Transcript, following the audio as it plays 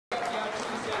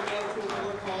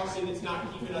policy that's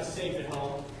not keeping us safe at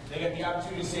home. They got the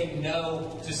opportunity to say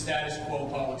no to status quo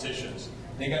politicians.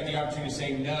 They got the opportunity to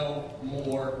say no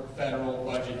more federal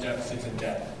budget deficits and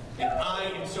debt. And I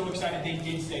am so excited they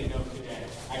did say no today.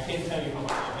 I can't tell you how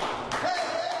much I thank them.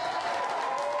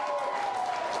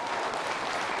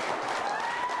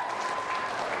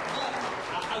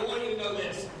 I want you to know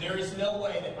this. There is no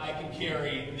way that I can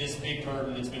carry this big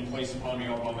burden that's been placed upon me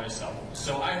all by myself.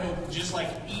 So I hope, just like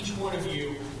each one of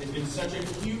you has been such a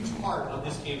huge part of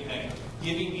this campaign,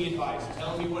 giving me advice,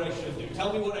 telling me what I should do,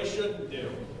 telling me what I shouldn't do,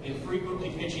 and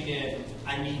frequently pitching in,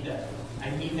 I need that. I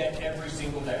need that every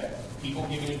single day. People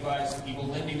giving advice, people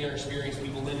lending their experience,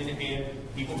 people lending a hand,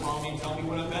 people call me and tell me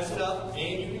when I'm messing up,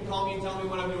 and you can call me and tell me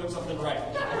when I'm doing something right.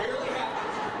 It rarely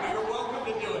happens. You're welcome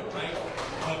to do it, right?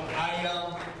 But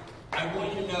I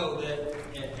want you to know that,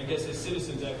 I guess as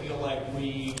citizens, I feel like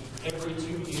we, every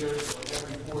 2 years or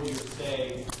every 4 years,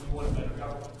 say we want a better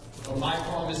government. So my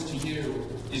promise to you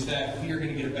is that we are going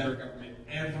to get a better government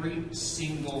every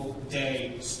single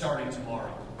day starting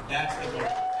tomorrow. That's the goal.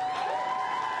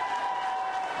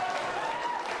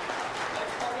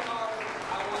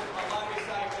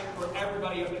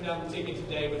 Everybody up and down the ticket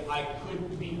today, but I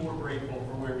couldn't be more grateful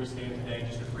for where we stand today.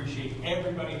 Just appreciate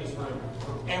everybody in this room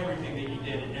for everything that you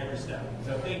did at every step.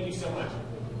 So thank you so much.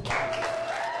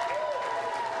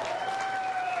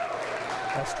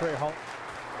 That's Trey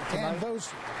Hollingsworth. And those.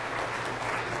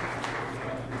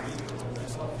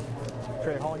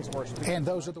 Trey Hollingsworth. And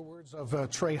those are the words of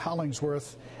Trey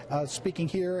Hollingsworth speaking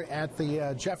here at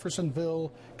the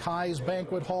Jeffersonville Kai's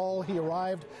Banquet Hall. He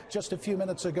arrived just a few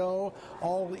minutes ago.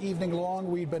 All evening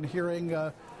long, we've been hearing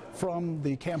from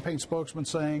the campaign spokesman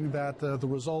saying that the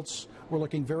results were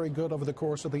looking very good over the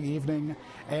course of the evening,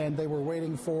 and they were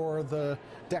waiting for the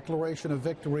declaration of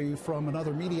victory from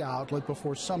another media outlet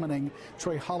before summoning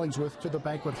Trey Hollingsworth to the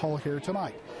banquet hall here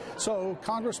tonight. So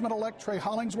Congressman-elect Trey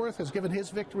Hollingsworth has given his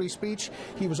victory speech.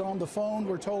 He was on the phone,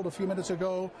 we're told a few minutes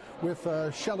ago, with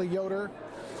Shelley Yoder,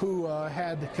 who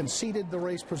had conceded the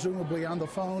race, presumably on the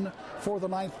phone, for the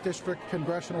 9th District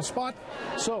congressional spot.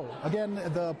 So, again,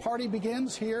 the party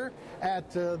begins here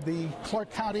at the Clark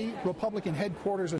County Republican headquarters.